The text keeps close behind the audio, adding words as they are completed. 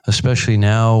especially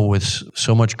now with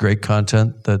so much great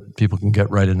content that people can get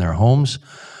right in their homes.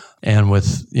 And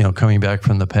with, coming back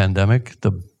from the pandemic,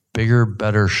 the bigger,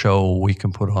 better show we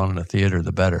can put on in a theater,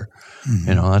 the better.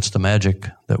 Mm-hmm. That's the magic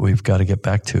that we've got to get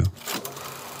back to.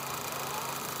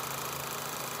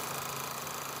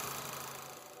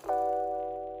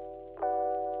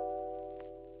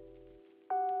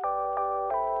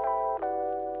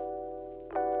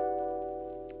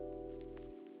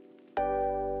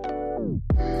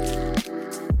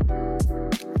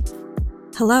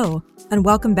 Hello, and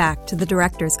welcome back to The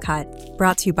Director's Cut,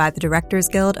 brought to you by the Directors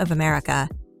Guild of America.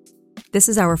 This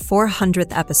is our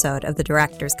 400th episode of The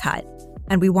Director's Cut,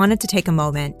 and we wanted to take a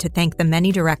moment to thank the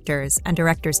many directors and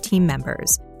directors' team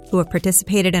members who have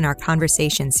participated in our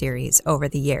conversation series over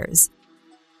the years.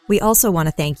 We also want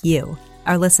to thank you,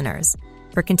 our listeners,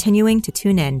 for continuing to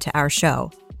tune in to our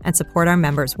show and support our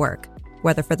members' work,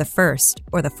 whether for the first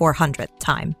or the 400th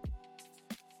time.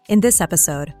 In this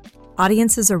episode,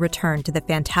 audiences are returned to the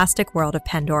fantastic world of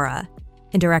Pandora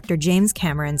in director James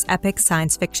Cameron's epic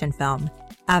science fiction film,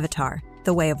 Avatar: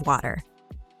 The Way of Water.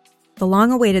 The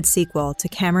long-awaited sequel to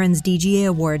Cameron's DGA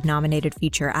Award-nominated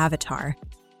feature Avatar,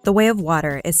 The Way of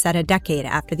Water is set a decade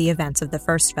after the events of the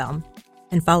first film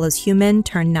and follows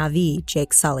human-turned-Na'vi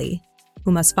Jake Sully,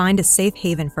 who must find a safe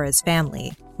haven for his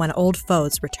family when old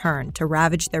foes return to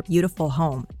ravage their beautiful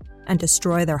home and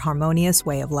destroy their harmonious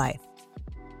way of life.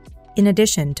 In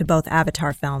addition to both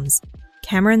Avatar films,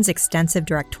 Cameron's extensive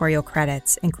directorial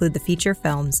credits include the feature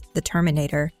films The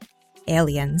Terminator,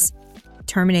 Aliens,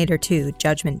 Terminator 2: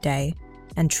 Judgment Day,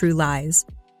 and True Lies,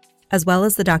 as well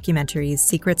as the documentaries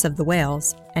Secrets of the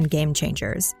Whales and Game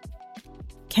Changers.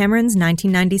 Cameron's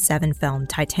 1997 film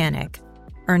Titanic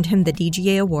earned him the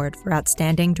DGA Award for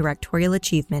Outstanding Directorial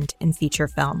Achievement in Feature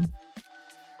Film.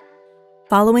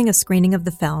 Following a screening of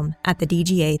the film at the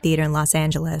DGA Theater in Los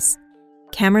Angeles,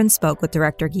 Cameron spoke with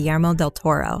director Guillermo del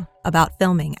Toro about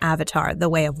filming Avatar: The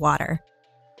Way of Water.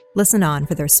 Listen on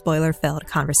for their spoiler-filled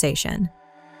conversation.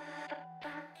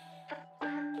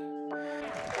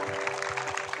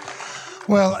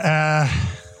 Well,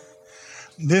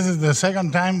 this is the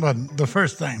second time, but the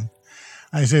first time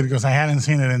I see it because I hadn't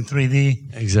seen it in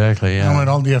 3D. Exactly, yeah. And with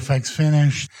all the effects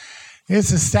finished.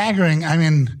 It's staggering. I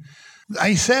mean,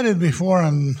 I said it before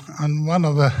on one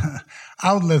of the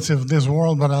outlets of this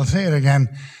world, but I'll say it again.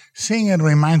 Seeing it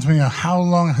reminds me of how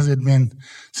long has it been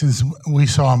since we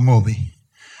saw a movie.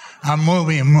 I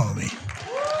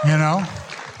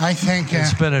think...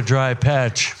 it's been a dry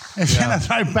patch. It's been a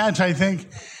dry patch. I think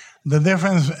the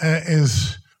difference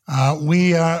is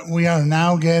we are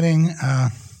now getting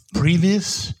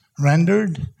previews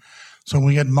rendered, so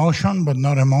we get motion but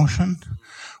not emotion.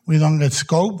 We don't get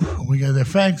scope, we get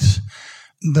effects.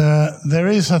 There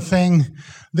is a thing,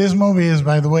 this movie is,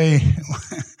 by the way,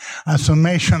 a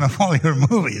summation of all your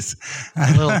movies.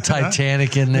 A little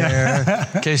Titanic in there,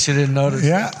 in case you didn't notice.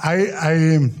 Yeah,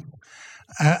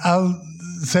 I'll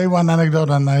say one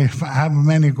anecdote, and I have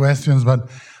many questions, but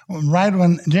right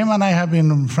when Jim and I have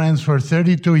been friends for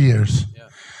 32 years,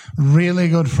 really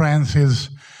good friends.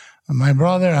 He's my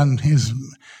brother, and he's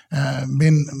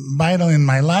been vital in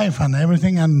my life and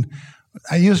everything, and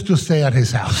I used to stay at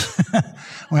his house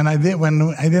when I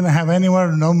didn't have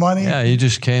anywhere, no money. Yeah, you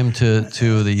just came to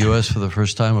the U.S. for the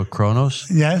first time with Kronos.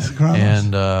 Yes, Kronos.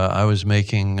 And I was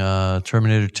making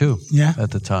Terminator 2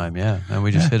 at the time, and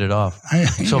we just hit it off.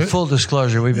 So full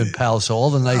disclosure, we've been pals, so all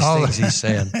the nice things he's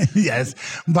saying. Yes,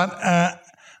 but I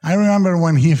remember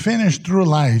when he finished True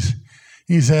Lies,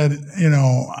 he said,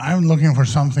 I'm looking for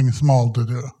something small to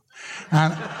do.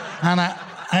 And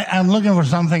I'm looking for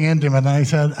something intimate.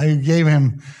 And I gave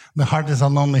him The Heart is a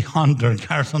Lonely Hunter,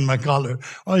 Carson McCullers.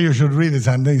 Oh, you should read it.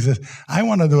 And he says, I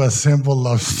want to do a simple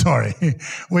love story,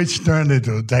 which turned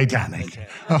into Titanic.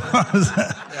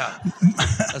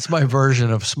 That's my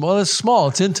version of small. It's small,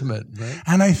 it's intimate. Right?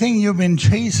 And I think you've been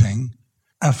chasing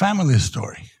a family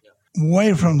story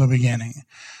way from the beginning.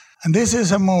 And this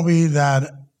is a movie that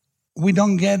we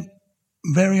don't get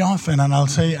very often, and I'll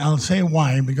say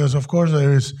why, because of course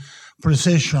there is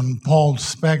precision, pulse,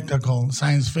 spectacle,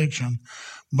 science fiction,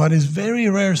 but it's very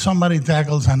rare somebody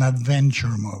tackles an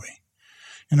adventure movie,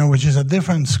 which is a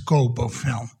different scope of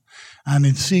film, and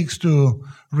it seeks to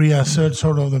reassert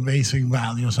sort of the basic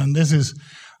values, and this is,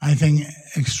 I think,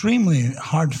 extremely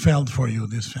heartfelt for you,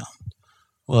 this film.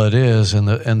 Well, it is, and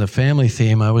the family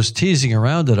theme. I was teasing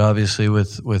around it, obviously,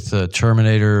 with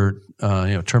Terminator,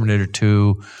 Terminator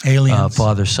 2, Aliens,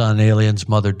 father son, Aliens,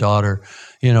 mother daughter,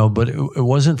 but it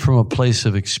wasn't from a place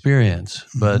of experience.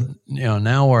 Mm-hmm. But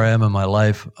now where I am in my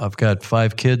life, I've got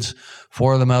 5 kids,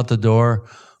 4 of them out the door,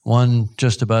 one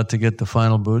just about to get the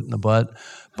final boot in the butt.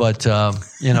 But,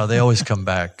 they always come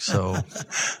back. So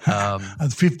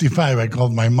at 55, I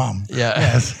called my mom. Yeah.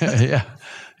 Yes.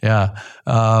 Yeah.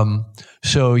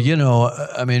 So,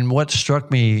 what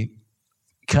struck me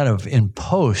kind of in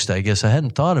post, I guess I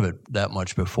hadn't thought of it that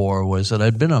much before, was that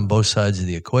I'd been on both sides of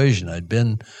the equation. I'd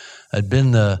been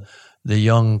the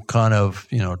young kind of,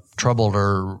 troubled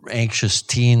or anxious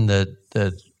teen that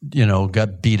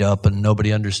got beat up and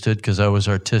nobody understood because I was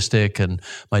artistic and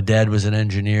my dad was an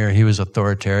engineer. He was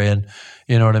authoritarian.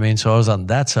 You know what I mean? So I was on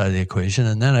that side of the equation.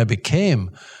 And then I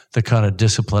became the kind of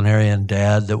disciplinarian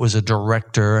dad that was a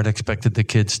director and expected the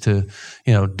kids to,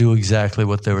 do exactly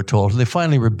what they were told. And they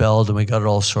finally rebelled and we got it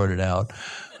all sorted out,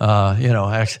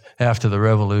 after the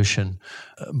revolution.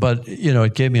 But,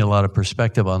 it gave me a lot of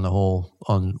perspective on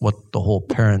what the whole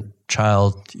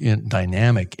parent-child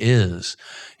dynamic is,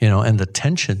 and the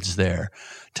tensions there.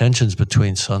 Tensions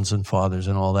between sons and fathers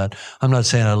and all that. I'm not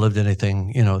saying I lived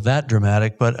anything, that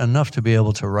dramatic, but enough to be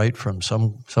able to write from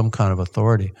some kind of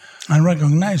authority. And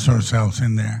recognize ourselves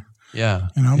in there. Yeah.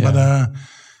 But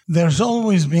there's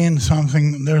always been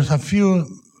something, there's a few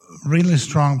really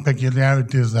strong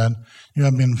peculiarities that you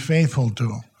have been faithful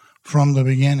to from the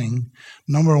beginning.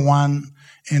 Number one,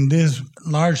 in these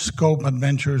large scope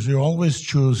adventures, you always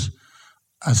choose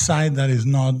a side that is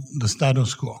not the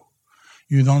status quo.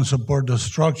 You don't support the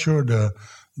structure, the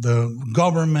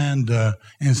government, the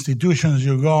institutions.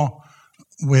 You go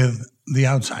with the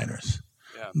outsiders,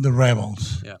 the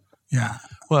rebels. Yeah.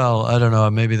 Well, I don't know.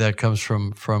 Maybe that comes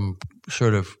from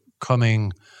sort of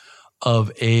coming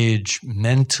of age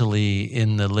mentally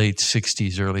in the late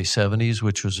 60s, early 70s,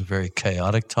 which was a very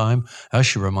chaotic time.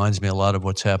 Actually reminds me a lot of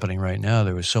what's happening right now.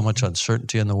 There was so much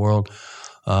uncertainty in the world,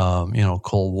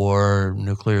 Cold War,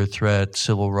 nuclear threat,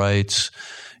 civil rights,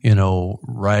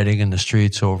 rioting in the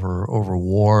streets over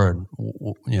war and,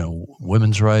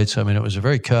 women's rights. I mean, it was a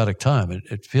very chaotic time.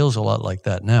 It feels a lot like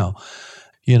that now.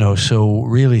 So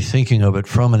really thinking of it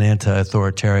from an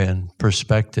anti-authoritarian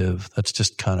perspective, that's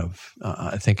just kind of,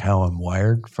 I think, how I'm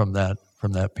wired from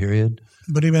that period.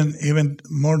 But even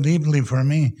more deeply for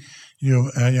me,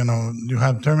 you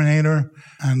have Terminator,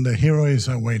 and the hero is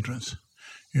a waitress.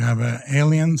 You have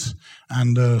aliens,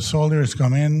 and the soldiers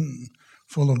come in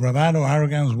full of bravado,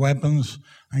 arrogance, weapons,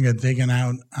 and get taken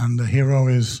out, and the hero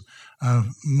is a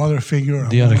mother figure.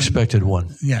 The unexpected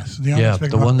one. Yes, the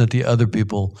unexpected one that the other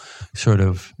people sort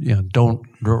of don't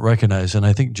recognize. And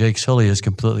I think Jake Sully is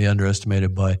completely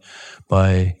underestimated by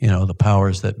the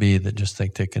powers that be that just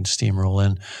think they can steamroll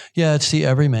in. Yeah, it's the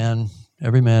everyman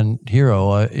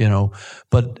hero,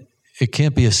 but it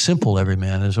can't be a simple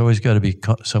everyman. There's always got to be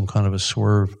some kind of a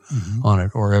swerve on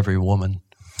it, or every woman.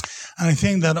 And I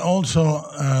think that also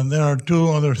there are two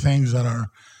other things that are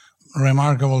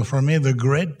remarkable for me: the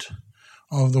grit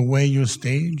of the way you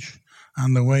stage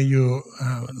and the way you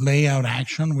lay out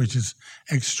action, which is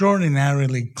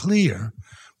extraordinarily clear,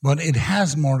 but it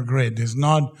has more grit. It's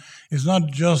not an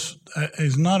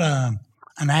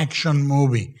action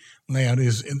movie layout.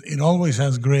 It always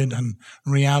has grit and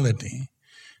reality.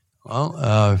 Well,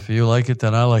 if you like it,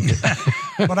 then I like it.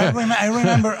 But I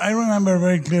remember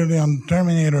very clearly on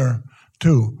Terminator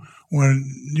 2, where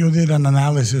you did an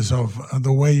analysis of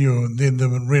the way you did the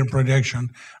rear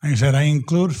projection, and you said, I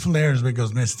include flares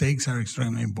because mistakes are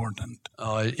extremely important.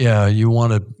 Yeah, you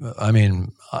want to, I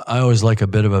always like a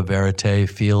bit of a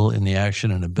verite feel in the action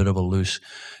and a bit of a loose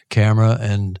camera,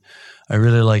 and I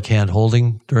really like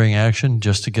hand-holding during action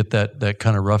just to get that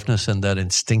kind of roughness and that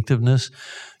instinctiveness.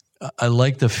 I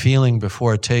like the feeling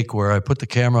before a take where I put the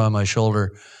camera on my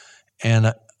shoulder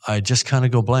and I just kind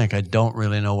of go blank. I don't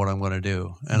really know what I'm going to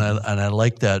do. And I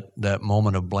like that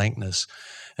moment of blankness.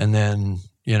 And then,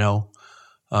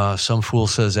 some fool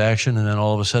says action, and then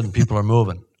all of a sudden people are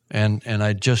moving. And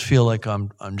I just feel like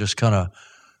I'm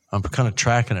kind of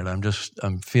tracking it.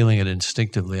 I'm feeling it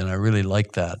instinctively, and I really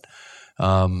like that.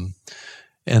 And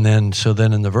then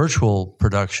in the virtual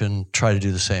production, try to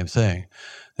do the same thing.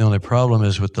 The only problem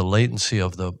is with the latency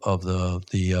of the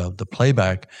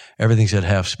playback, everything's at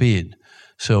half speed.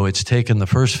 So it's taken the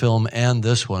first film and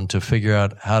this one to figure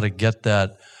out how to get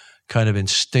that kind of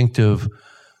instinctive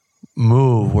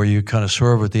move where you kind of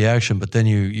swerve with the action, but then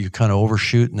you kind of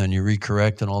overshoot and then you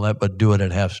recorrect and all that, but do it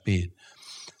at half speed.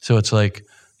 So it's like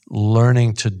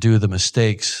learning to do the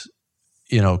mistakes,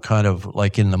 kind of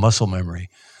like in the muscle memory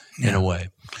in a way.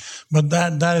 But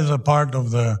that is a part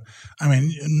of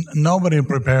nobody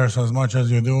prepares as much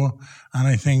as you do, and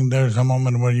I think there's a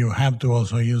moment where you have to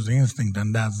also use the instinct,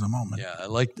 and that's the moment. Yeah, I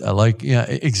like,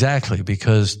 exactly,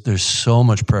 because there's so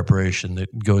much preparation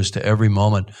that goes to every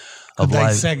moment of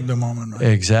life. Dissect the moment, right?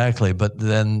 Exactly, but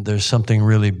then there's something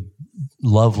really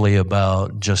lovely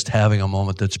about just having a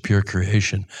moment that's pure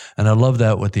creation. And I love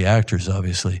that with the actors,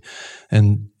 obviously.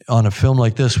 And on a film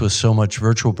like this with so much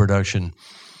virtual production,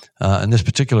 in this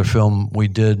particular film, we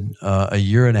did a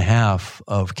year and a half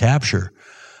of capture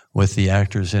with the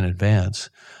actors in advance.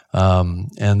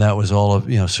 And that was all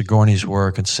of, Sigourney's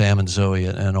work and Sam and Zoe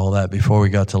and all that before we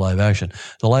got to live action.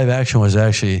 The live action was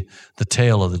actually the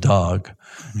tail of the dog.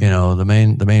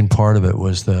 Mm-hmm. The main part of it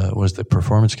was the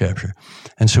performance capture.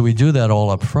 And so we do that all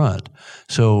up front.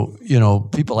 So,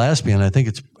 people ask me, and I think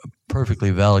it's a perfectly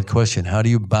valid question, how do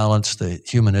you balance the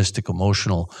humanistic,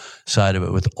 emotional side of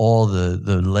it with all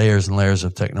the layers and layers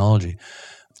of technology?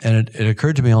 And it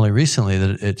occurred to me only recently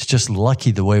that it's just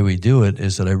lucky the way we do it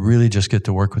is that I really just get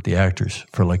to work with the actors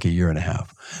for like a year and a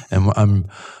half. And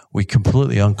we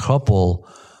completely uncouple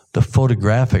the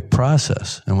photographic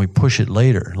process and we push it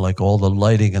later, like all the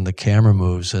lighting and the camera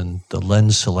moves and the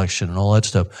lens selection and all that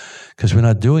stuff, because we're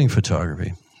not doing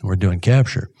photography. We're doing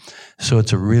capture. So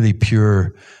it's a really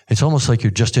pure, it's almost like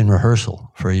you're just in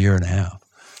rehearsal for a year and a half.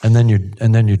 And then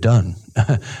you're done.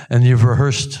 And you've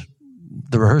rehearsed.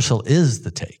 The rehearsal is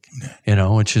the take,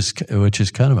 which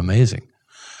is kind of amazing.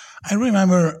 I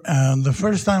remember the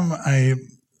first time I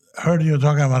heard you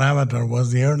talking about Avatar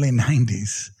was the early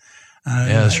 90s.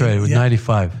 Yeah, that's right. It was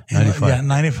 95. 95. Yeah,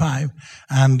 95.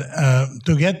 And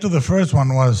to get to the first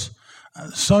one was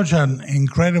such an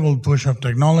incredible push of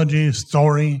technology,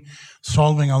 story,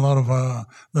 solving a lot of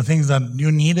the things that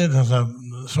you needed as a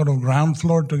sort of ground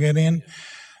floor to get in.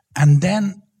 And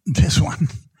then this one,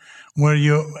 where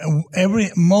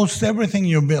most everything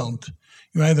you built,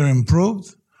 you either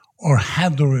improved or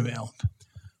had to rebuild.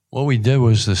 What we did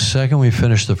was the second we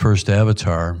finished the first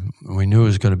Avatar, we knew it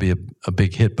was going to be a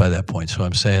big hit by that point. So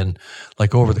I'm saying,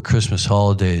 like over the Christmas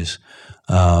holidays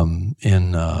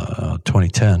in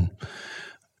 2010,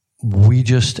 we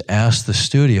just asked the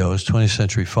studios, 20th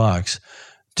Century Fox,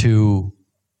 to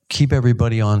keep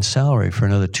everybody on salary for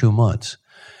another 2 months.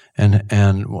 And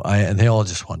they all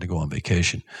just wanted to go on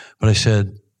vacation. But I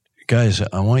said, guys,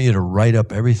 I want you to write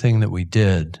up everything that we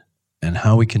did and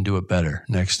how we can do it better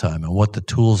next time and what the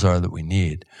tools are that we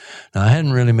need. Now, I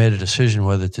hadn't really made a decision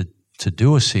whether to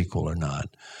do a sequel or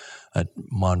not. I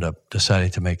wound up deciding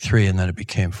to make 3, and then it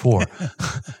became 4. Kind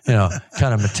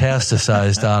of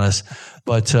metastasized on us.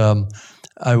 But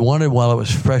I wanted, while it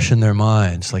was fresh in their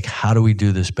minds, like, how do we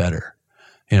do this better?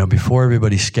 Before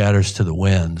everybody scatters to the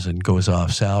winds and goes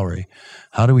off salary,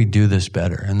 how do we do this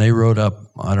better? And they wrote up,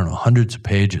 hundreds of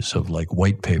pages of like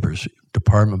white papers,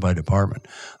 department by department,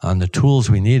 on the tools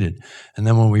we needed. And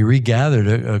then when we regathered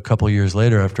a couple of years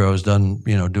later, after I was done,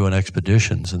 doing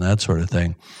expeditions and that sort of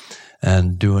thing,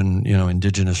 and doing,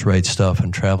 indigenous rights stuff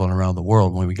and traveling around the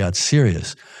world, when we got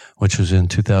serious, which was in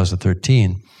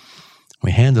 2013,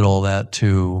 we handed all that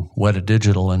to Weta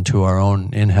Digital and to our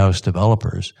own in-house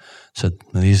developers. Said,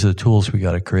 these are the tools we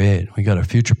got to create. We got to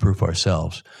future-proof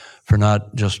ourselves for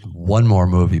not just one more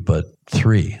movie, but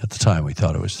 3. At the time, we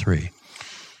thought it was 3.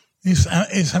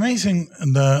 It's amazing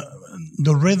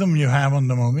the rhythm you have on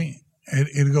the movie.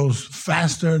 It goes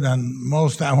faster than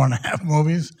most hour-and-a-half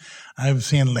movies I've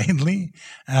seen lately.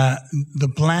 The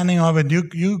planning of it,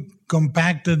 you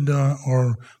compacted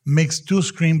or mixed 2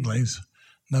 screenplays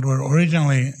that were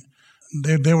originally,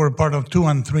 they were part of 2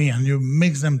 and 3, and you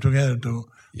mixed them together to...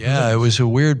 Yeah, it was a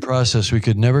weird process. We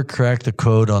could never crack the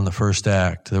code on the first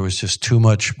act. There was just too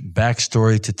much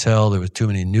backstory to tell. There were too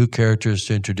many new characters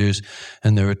to introduce,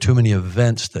 and there were too many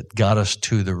events that got us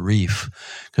to the reef.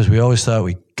 Because we always thought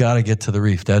we got to get to the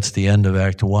reef. That's the end of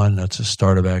Act 1. That's the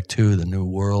start of Act 2, the new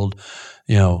world.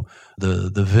 The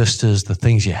vistas, the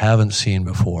things you haven't seen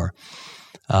before.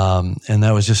 And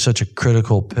that was just such a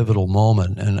critical, pivotal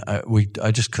moment. And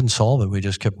I just couldn't solve it. We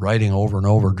just kept writing over and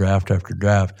over, draft after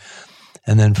draft.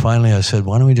 And then finally I said,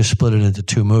 why don't we just split it into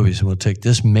 2 movies, and we'll take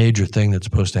this major thing that's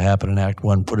supposed to happen in Act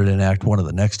 1, put it in Act 1 of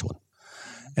the next one.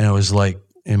 And it was like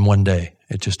in one day,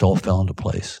 it just all fell into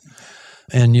place.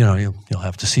 And, you'll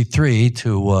have to see 3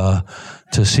 to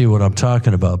see what I'm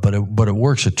talking about, but it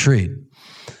works a treat.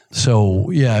 So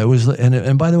yeah, it was,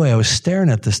 and by the way, I was staring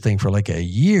at this thing for like a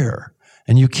year,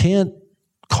 and you can't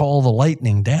call the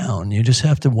lightning down. You just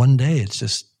have to, one day, it's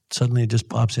just, suddenly it just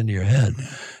pops into your head,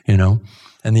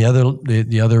 And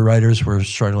the other writers were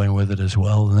struggling with it as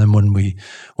well. And then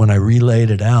when I relayed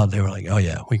it out, they were like, "Oh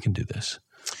yeah, we can do this."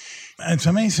 It's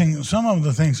amazing. Some of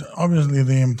the things, obviously,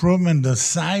 the improvement, the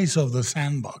size of the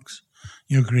sandbox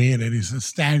you created is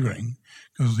staggering.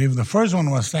 Because if the first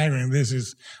one was staggering,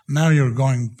 now you're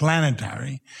going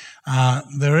planetary.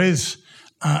 There's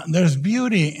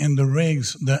beauty in the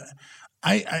rigs.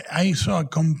 I saw a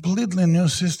completely new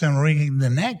system rigging the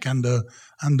neck and the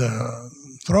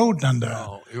throat and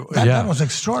that was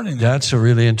extraordinary. That's a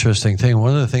really interesting thing.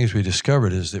 One of the things we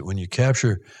discovered is that when you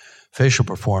capture facial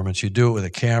performance, you do it with a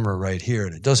camera right here,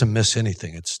 and it doesn't miss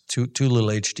anything. It's two little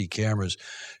HD cameras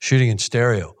shooting in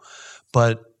stereo,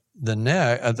 but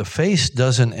the face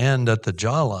doesn't end at the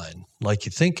jawline like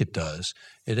you think it does.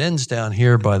 It ends down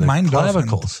here by the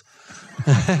clavicles.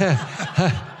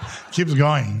 Keeps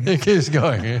going. It keeps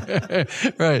going.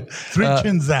 Right. 3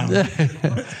 chins down.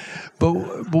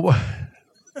 But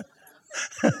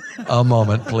a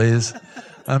moment, please.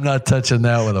 I'm not touching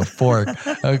that with a fork.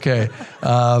 Okay.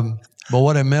 But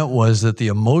what I meant was that the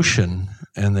emotion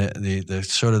and the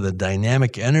sort of the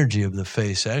dynamic energy of the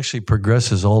face actually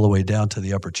progresses all the way down to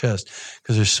the upper chest,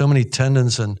 because there's so many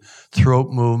tendons and throat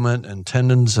movement and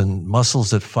tendons and muscles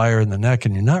that fire in the neck,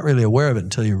 and you're not really aware of it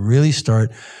until you really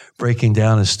start breaking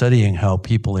down and studying how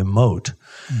people emote.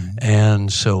 Mm-hmm.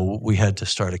 And so we had to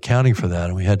start accounting for that,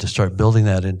 and we had to start building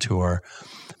that into our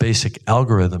basic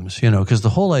algorithms, because the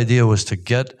whole idea was to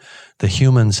get the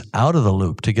humans out of the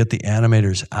loop, to get the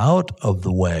animators out of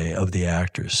the way of the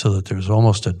actors, so that there's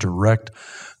almost a direct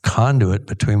conduit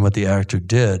between what the actor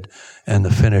did and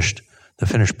the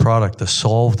finished product, the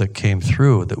solve that came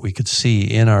through that we could see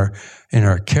in our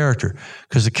character.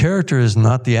 Because the character is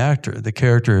not the actor. The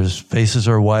character's faces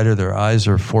are wider, their eyes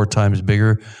are 4 times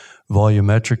bigger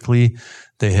volumetrically.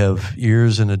 They have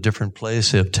ears in a different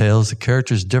place. They have tails. The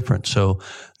character's different. So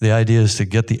the idea is to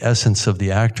get the essence of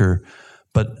the actor,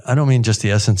 but I don't mean just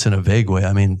the essence in a vague way.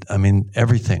 I mean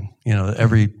everything,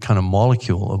 every kind of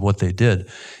molecule of what they did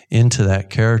into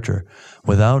that character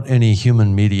without any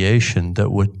human mediation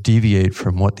that would deviate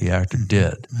from what the actor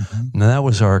did. Mm-hmm. And that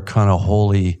was our kind of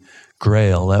holy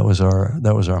grail. That was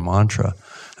our mantra.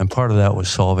 And part of that was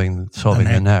solving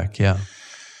the neck. Yeah.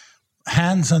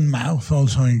 Hands and mouth,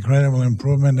 also incredible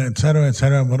improvement, et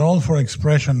cetera, but all for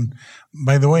expression.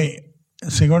 By the way,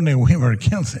 Sigourney Weaver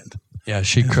kills it. Yeah,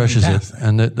 she crushes fantastic. It.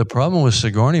 And the problem with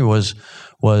Sigourney was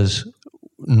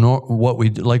what we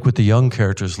like with the young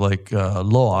characters, like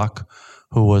Loak,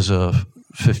 who was a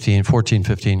 14,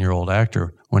 15-year-old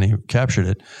actor when he captured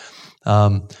it.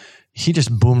 He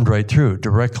just boomed right through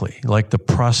directly. Like the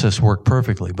process worked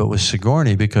perfectly. But with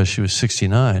Sigourney, because she was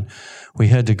 69, we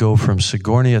had to go from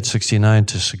Sigourney at 69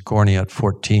 to Sigourney at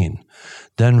 14.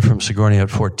 Then from Sigourney at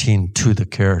 14 to the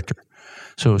character.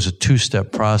 So it was a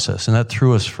 2-step process, and that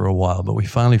threw us for a while, but we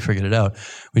finally figured it out.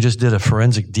 We just did a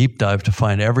forensic deep dive to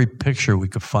find every picture we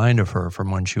could find of her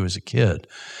from when she was a kid,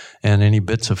 and any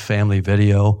bits of family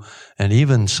video, and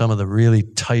even some of the really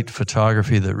tight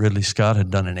photography that Ridley Scott had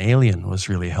done in Alien was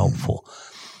really helpful.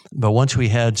 But once we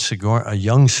had a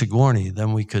young Sigourney,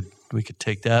 then we could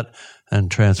take that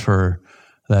and transfer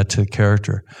that to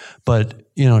character. But,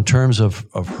 in terms of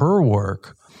her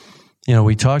work,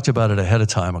 we talked about it ahead of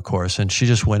time, of course, and she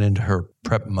just went into her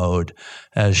prep mode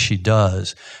as she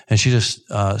does. And she just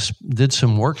did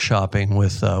some workshopping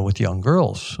with young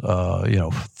girls,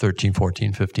 13,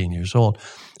 14, 15 years old,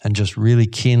 and just really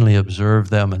keenly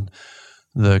observed them and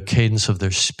the cadence of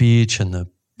their speech and the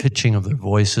pitching of their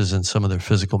voices and some of their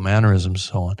physical mannerisms and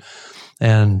so on.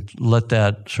 And let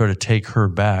that sort of take her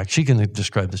back. She can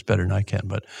describe this better than I can,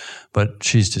 but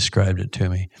she's described it to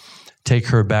me. Take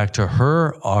her back to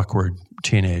her awkward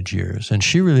teenage years. And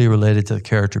she really related to the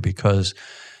character because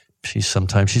she's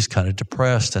kind of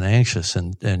depressed and anxious,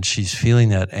 and she's feeling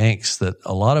that angst that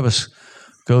a lot of us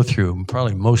go through, and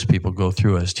probably most people go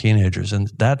through as teenagers.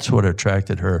 And that's what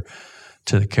attracted her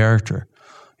to the character,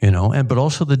 but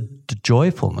also the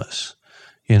joyfulness.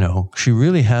 She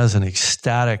really has an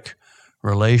ecstatic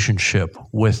relationship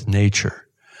with nature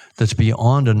that's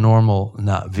beyond a normal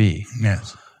Na'vi.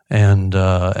 Yes. And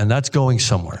that's going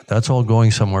somewhere. That's all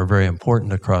going somewhere very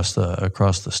important across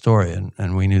the story,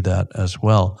 and we knew that as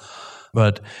well.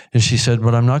 But and she said,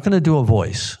 "But I'm not going to do a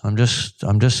voice. I'm just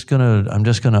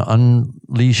gonna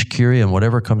unleash Kiri, and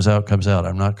whatever comes out, comes out.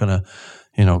 I'm not gonna,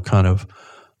 kind of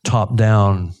top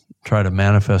down try to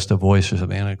manifest a voice or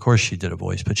something." And of course, she did a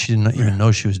voice, but she didn't even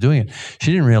know she was doing it.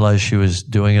 She didn't realize she was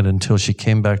doing it until she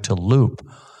came back to loop.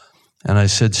 And I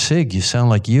said, "Sig, you sound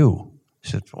like you."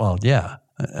 She said, "Well, yeah."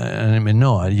 And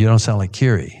no, you don't sound like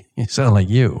Kiri. You sound like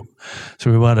you.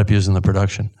 So we wound up using the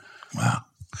production. Wow.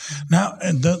 Now,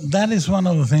 that is one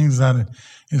of the things that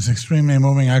is extremely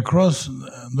moving across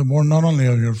the board, not only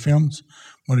of your films,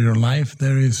 but your life.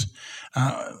 There is,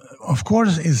 of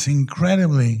course, it's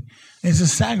incredibly It's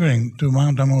staggering to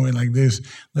mount a movie like this.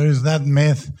 There is that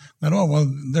myth that, oh, well,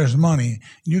 there's money.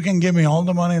 You can give me all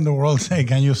the money in the world, say,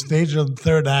 can you stage the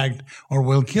third act or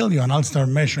we'll kill you and I'll start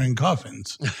measuring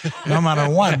coffins, no matter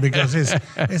what, because it's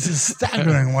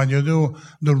staggering what you do,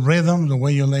 the rhythm, the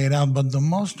way you lay it out. But the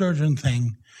most urgent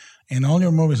thing in all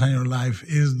your movies and your life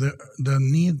is the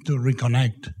need to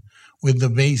reconnect with the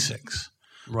basics.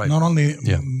 Right. Not only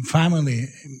family,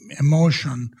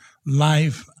 emotion,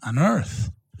 life, and earth.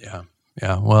 Yeah.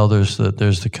 Yeah. Well, there's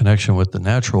the connection with the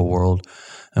natural world,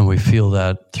 and we feel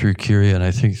that through Kyria and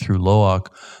I think through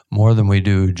Loak more than we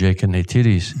do Jake and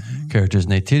Neytiri's characters.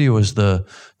 Neytiri was the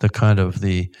kind of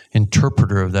the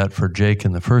interpreter of that for Jake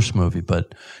in the first movie,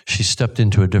 but she stepped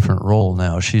into a different role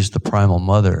now. She's the primal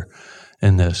mother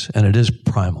in this, and it is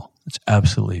primal. It's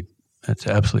absolutely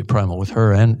primal with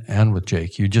her and with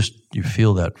Jake. You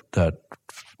feel that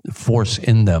force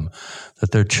in them,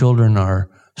 that their children are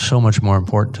so much more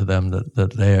important to them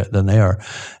than they are.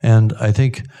 And I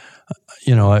think,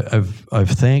 I've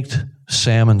thanked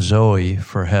Sam and Zoe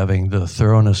for having the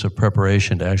thoroughness of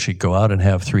preparation to actually go out and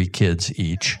have 3 kids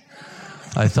each.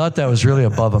 I thought that was really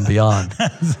above and beyond.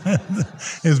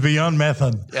 It's beyond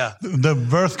method. Yeah. The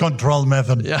birth control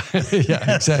method. Yeah,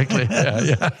 yeah, exactly.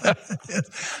 Yeah.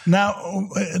 Now,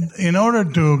 in order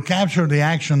to capture the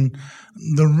action,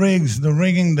 the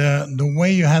rigging, the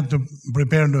way you had to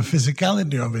prepare the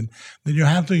physicality of it, did you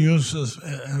have to use,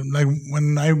 like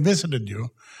when I visited you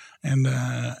in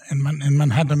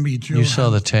Manhattan Beach. You saw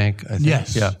the tank, I think.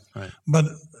 Yes. Yeah, right. But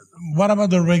what about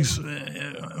the rigs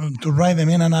to ride them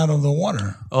in and out of the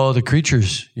water? Oh, the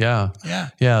creatures, yeah. Yeah.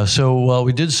 Yeah, so,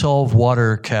 we did solve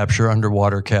water capture,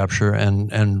 underwater capture,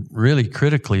 and really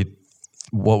critically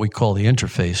what we call the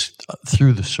interface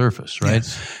through the surface, right?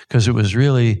 Because it was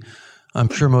really, I'm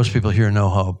sure most people here know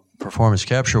how performance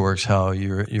capture works, how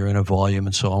you're in a volume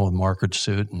and so on with markered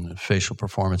suit and facial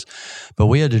performance. But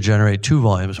we had to generate 2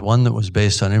 volumes, one that was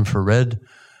based on infrared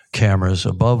cameras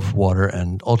above water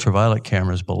and ultraviolet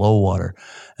cameras below water.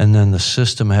 And then the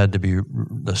software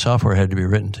had to be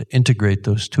written to integrate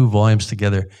those 2 volumes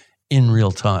together in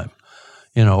real time,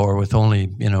 or with only,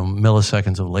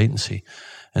 milliseconds of latency.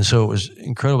 And so it was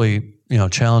incredibly,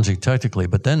 challenging technically.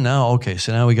 But then now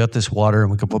we got this water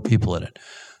and we can put people in it.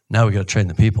 Now we got to train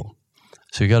the people.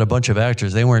 So you got a bunch of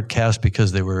actors. They weren't cast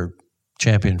because they were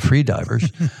champion free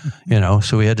divers,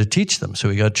 so we had to teach them. So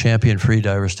we got champion free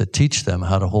divers to teach them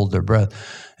how to hold their breath.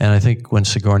 And I think when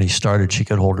Sigourney started, she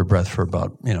could hold her breath for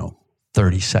about,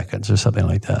 30 seconds or something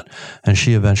like that. And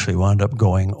she eventually wound up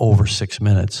going over 6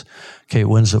 minutes. Kate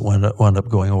Winslet wound up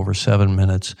going over 7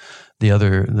 minutes.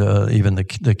 Even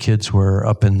the kids were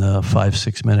up in the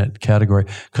 5-6 minute category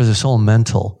because it's all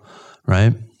mental,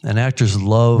 right? And actors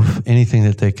love anything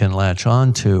that they can latch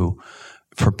on to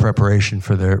for preparation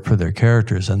for their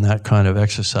characters, and that kind of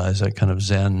exercise, that kind of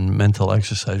Zen mental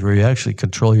exercise where you actually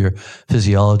control your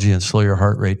physiology and slow your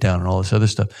heart rate down and all this other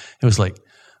stuff. It was like,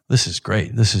 this is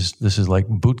great. This is like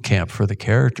boot camp for the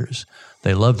characters.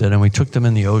 They loved it, and we took them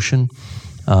in the ocean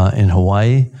in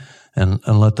Hawaii and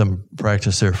let them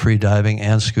practice their free diving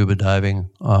and scuba diving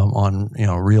on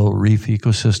real reef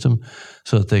ecosystem,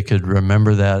 so that they could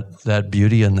remember that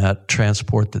beauty and that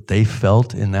transport that they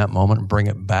felt in that moment and bring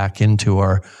it back into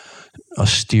our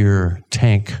austere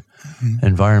tank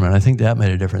environment. I think that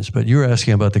made a difference. But you were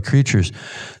asking about the creatures.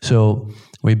 So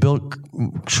we built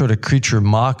sort of creature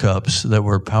mock-ups that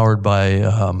were powered by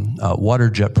water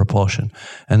jet propulsion,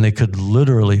 and they could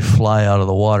literally fly out of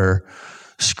the water,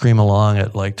 scream along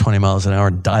at like 20 miles an hour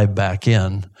and dive back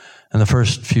in. And the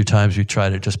first few times we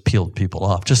tried it, just peeled people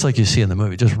off, just like you see in the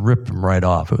movie, just ripped them right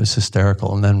off. It was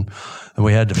hysterical. And then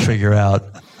we had to figure out,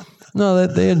 no,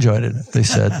 they enjoyed it, they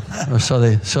said. Or so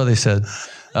they said.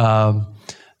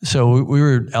 So we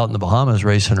were out in the Bahamas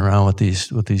racing around with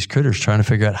these critters, trying to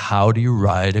figure out how do you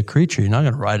ride a creature. You're not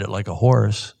going to ride it like a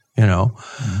horse,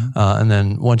 And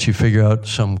then once you figure out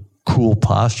some cool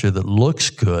posture that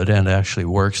looks good and actually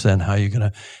works, then how you're going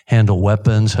to handle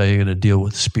weapons, how you're going to deal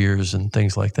with spears and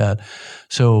things like that.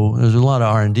 So there's a lot of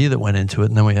R&D that went into it,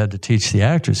 and then we had to teach the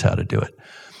actors how to do it.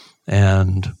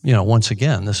 And, once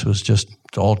again, this was just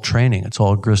all training. It's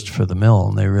all grist for the mill,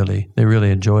 and they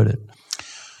really enjoyed it.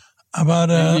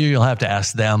 About you'll have to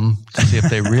ask them to see if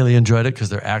they really enjoyed it, because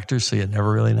they're actors, so you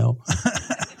never really know.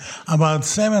 About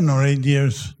 7 or 8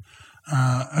 years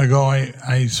ago,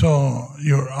 I saw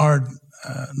your art,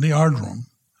 the art room.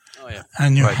 Oh, yeah.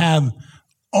 And you had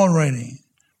already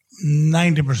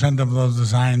 90% of those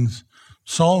designs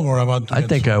sold or about to I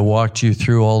think I walked you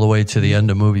through all the way to the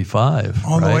end of movie 5.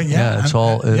 All the way, yeah.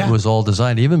 It was all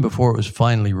designed. Even before it was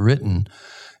finally written,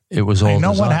 it was all I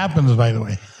know designed. what happens, by the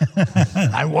way.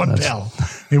 I won't tell.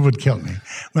 It would kill me.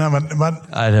 But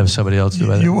I'd have somebody else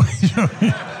do it.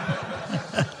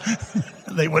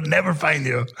 They would never find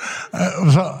you.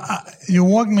 You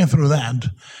walk me through that,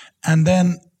 and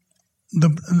then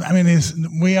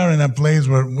we are in a place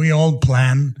where we all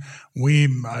plan. We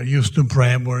are used to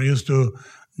prep. We're used to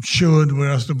shoot.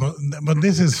 But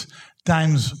this is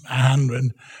times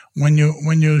 100. When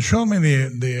you showed me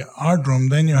the art room,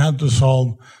 then you had to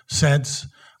solve sets.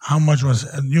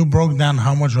 You broke down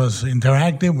how much was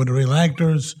interactive with real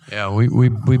actors? Yeah,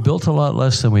 we built a lot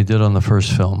less than we did on the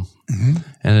first film. Mm-hmm.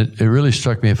 And it really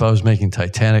struck me, if I was making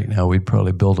Titanic now, we'd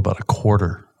probably build about a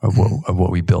quarter of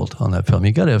what we built on that film.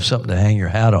 You got to have something to hang your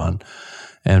hat on,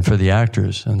 and for the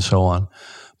actors and so on.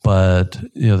 But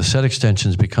the set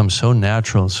extensions become so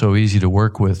natural and so easy to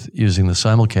work with using the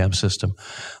simulcam system.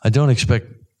 I don't expect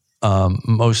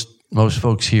most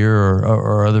folks here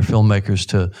or other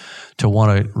filmmakers to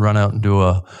want to run out and do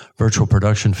a virtual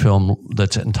production film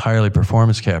that's entirely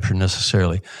performance capture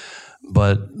necessarily.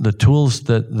 But the tools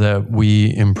that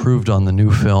we improved on the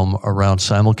new film around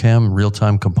simulcam,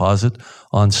 real-time composite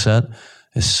on set,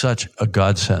 is such a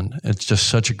godsend. It's just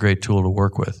such a great tool to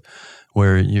work with,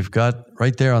 where you've got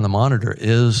right there on the monitor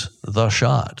is the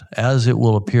shot as it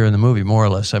will appear in the movie, more or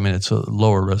less. I mean, it's a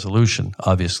lower resolution,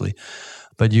 obviously,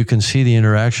 but you can see the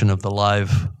interaction of the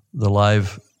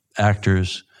live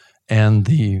actors and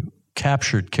the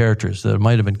captured characters that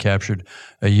might have been captured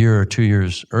a year or 2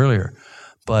 years earlier.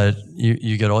 But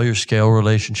you get all your scale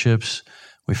relationships.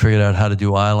 We figured out how to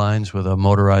do eye lines with a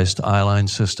motorized eye line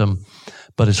system,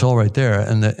 but it's all right there.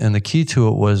 And the key to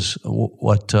it was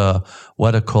what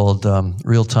Weta called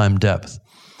real-time depth.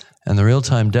 And the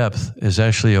real-time depth is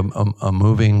actually a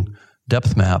moving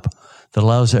depth map that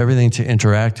allows everything to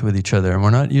interact with each other. And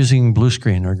we're not using blue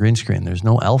screen or green screen. There's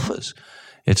no alphas.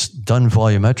 It's done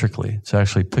volumetrically. It's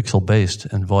actually pixel-based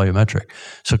and volumetric.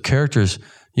 So characters,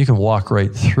 you can walk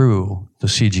right through the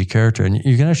CG character, and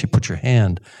you can actually put your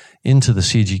hand into the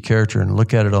CG character and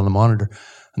look at it on the monitor.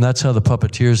 And that's how the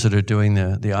puppeteers that are doing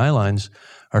the eye lines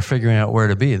are figuring out where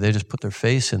to be. They just put their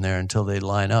face in there until they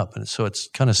line up. And so it's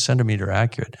kind of centimeter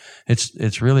accurate.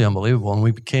 It's really unbelievable. And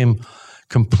we became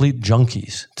complete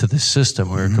junkies to this system.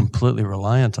 We were completely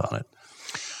reliant on it.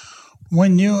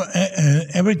 When you,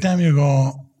 every time you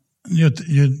go, you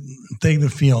take the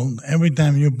field, every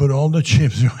time you put all the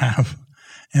chips you have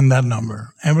in that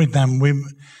number, every time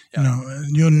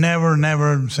you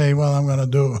never say, well, I'm going to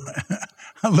do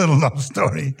a little love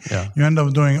story. Yeah. You end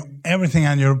up doing everything,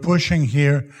 and you're pushing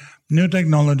here new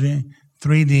technology,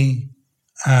 3D,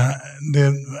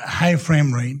 the high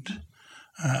frame rate,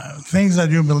 things that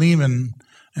you believe in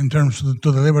terms to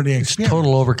deliver the experience. It's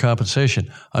total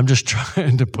overcompensation. I'm just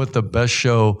trying to put the best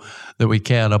show that we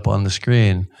can up on the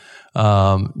screen. So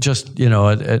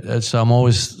I'm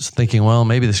always thinking, well,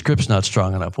 maybe the script's not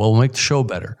strong enough. Well, we'll make the show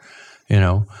better,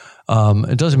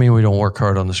 It doesn't mean we don't work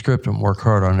hard on the script and work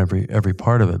hard on every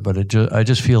part of it, but I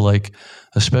just feel like,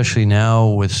 especially now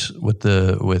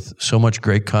with so much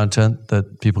great content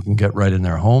that people can get right in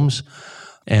their homes,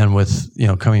 and with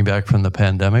coming back from the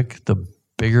pandemic, the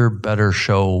bigger, better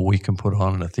show we can put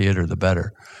on in a theater, the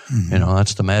better. Mm-hmm.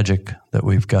 That's the magic that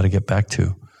we've got to get back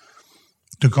to.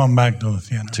 To come back to the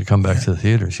theater. To come back to the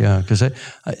theaters, yeah. Because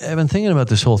I've been thinking about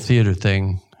this whole theater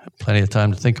thing, plenty of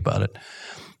time to think about it.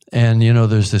 And,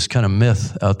 there's this kind of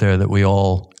myth out there that we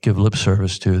all give lip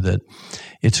service to, that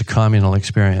it's a communal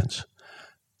experience.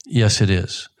 Yes, it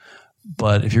is.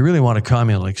 But if you really want a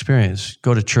communal experience,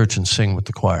 go to church and sing with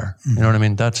the choir. Mm-hmm. You know what I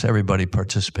mean? That's everybody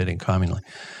participating communally.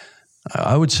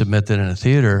 I would submit that in a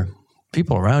theater,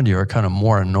 people around you are kind of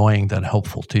more annoying than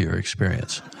helpful to your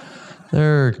experience.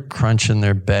 They're crunching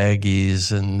their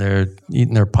baggies, and they're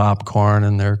eating their popcorn,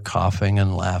 and they're coughing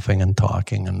and laughing and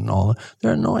talking and all that.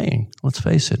 They're annoying, let's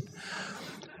face it.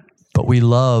 But we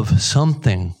love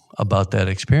something about that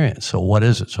experience. So what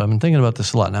is it? So I've been thinking about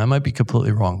this a lot. Now, I might be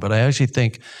completely wrong, but I actually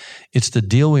think it's the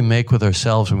deal we make with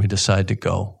ourselves when we decide to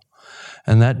go.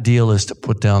 And that deal is to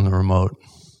put down the remote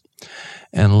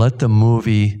and let the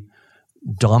movie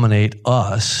dominate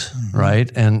us,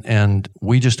 right? And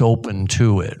we just open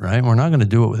to it, right? We're not going to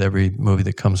do it with every movie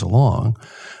that comes along.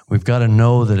 We've got to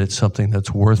know that it's something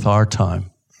that's worth our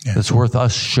time. Yeah. That's worth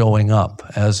us showing up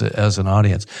as an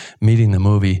audience, meeting the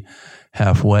movie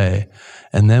halfway.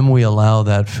 And then we allow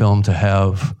that film to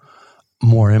have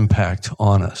more impact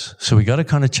on us. So we got to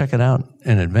kind of check it out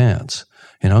in advance,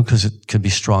 because it could be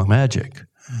strong magic.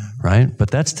 Right?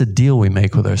 But that's the deal we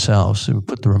make with ourselves. So we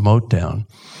put the remote down.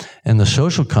 And the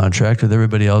social contract with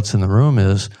everybody else in the room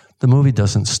is the movie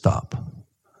doesn't stop.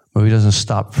 The movie doesn't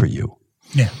stop for you.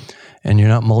 Yeah. and you're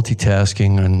not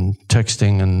multitasking and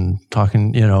texting and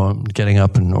talking, getting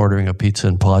up and ordering a pizza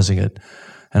and pausing it.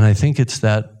 And I think it's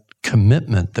that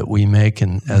commitment that we make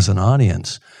as an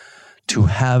audience to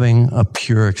having a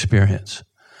pure experience.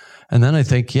 And then I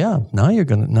think, now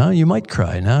you might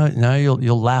cry. Now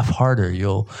you'll laugh harder.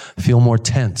 You'll feel more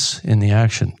tense in the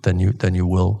action than you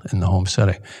will in the home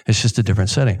setting. It's just a different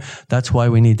setting. That's why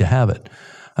we need to have it.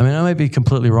 I mean, I might be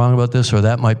completely wrong about this, or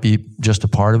that might be just a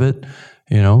part of it,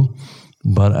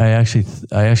 But I actually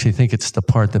think it's the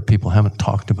part that people haven't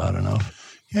talked about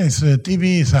enough. Yes,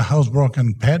 TV is a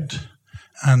housebroken pet,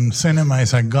 and cinema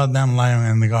is a goddamn lion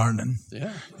in the garden.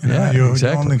 Yeah,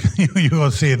 exactly. You go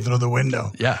see it through the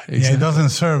window. Yeah, exactly. Yeah, it doesn't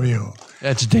serve you.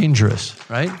 It's dangerous,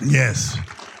 right? Yes,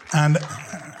 and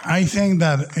I think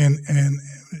that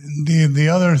in the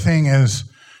other thing is,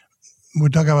 we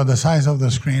talk about the size of the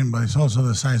screen, but it's also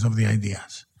the size of the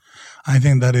ideas. I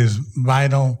think that is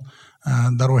vital,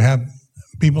 that we have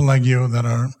people like you that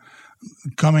are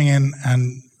coming in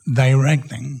and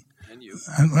directing.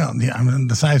 And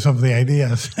the size of the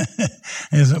ideas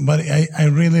but I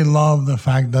really love the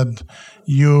fact that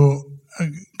you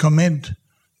commit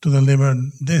to deliver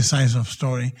this size of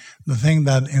story, the thing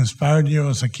that inspired you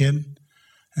as a kid,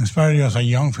 inspired you as a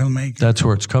young filmmaker. That's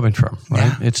where it's coming from, right?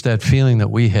 Yeah. It's that feeling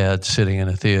that we had sitting in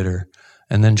a theater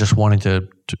and then just wanting to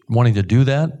do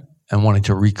that and wanting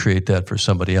to recreate that for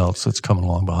somebody else that's coming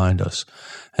along behind us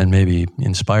and maybe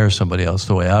inspire somebody else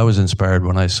the way I was inspired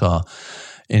when I saw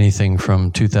anything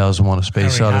from 2001: A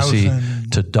Space Odyssey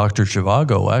to Dr.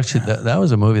 Zhivago. Actually, that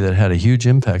was a movie that had a huge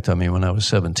impact on me when I was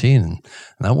 17. And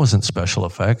that wasn't special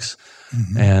effects.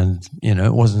 Mm-hmm. And,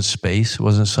 it wasn't space. It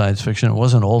wasn't science fiction. It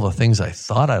wasn't all the things I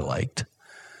thought I liked.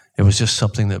 It was just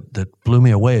something that blew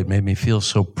me away. It made me feel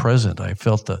so present. I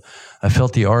felt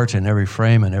the art in every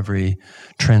frame and every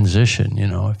transition.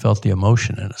 I felt the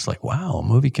emotion. And it's like, wow, a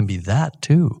movie can be that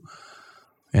too.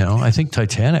 I think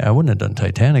Titanic, I wouldn't have done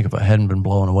Titanic if I hadn't been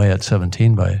blown away at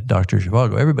 17 by Dr.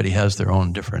 Zhivago. Everybody has their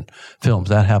own different films.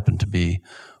 That happened to be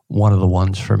one of the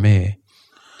ones for me.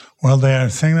 Well, they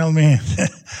signaled me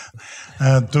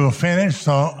to finish,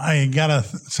 so I got to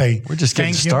say we're just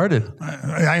getting started.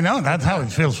 I know, that's how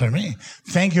it feels for me.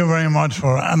 Thank you very much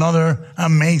for another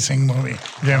amazing movie,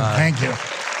 Jim. Thank you.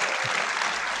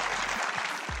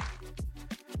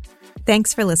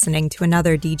 Thanks for listening to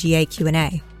another DGA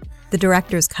Q&A. The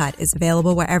Director's Cut is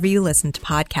available wherever you listen to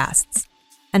podcasts.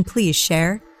 And please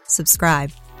share,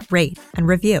 subscribe, rate, and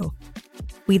review.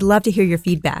 We'd love to hear your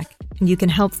feedback, and you can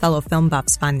help fellow film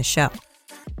buffs find the show.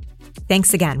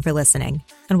 Thanks again for listening,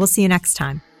 and we'll see you next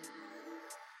time.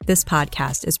 This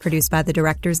podcast is produced by the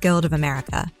Directors Guild of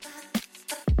America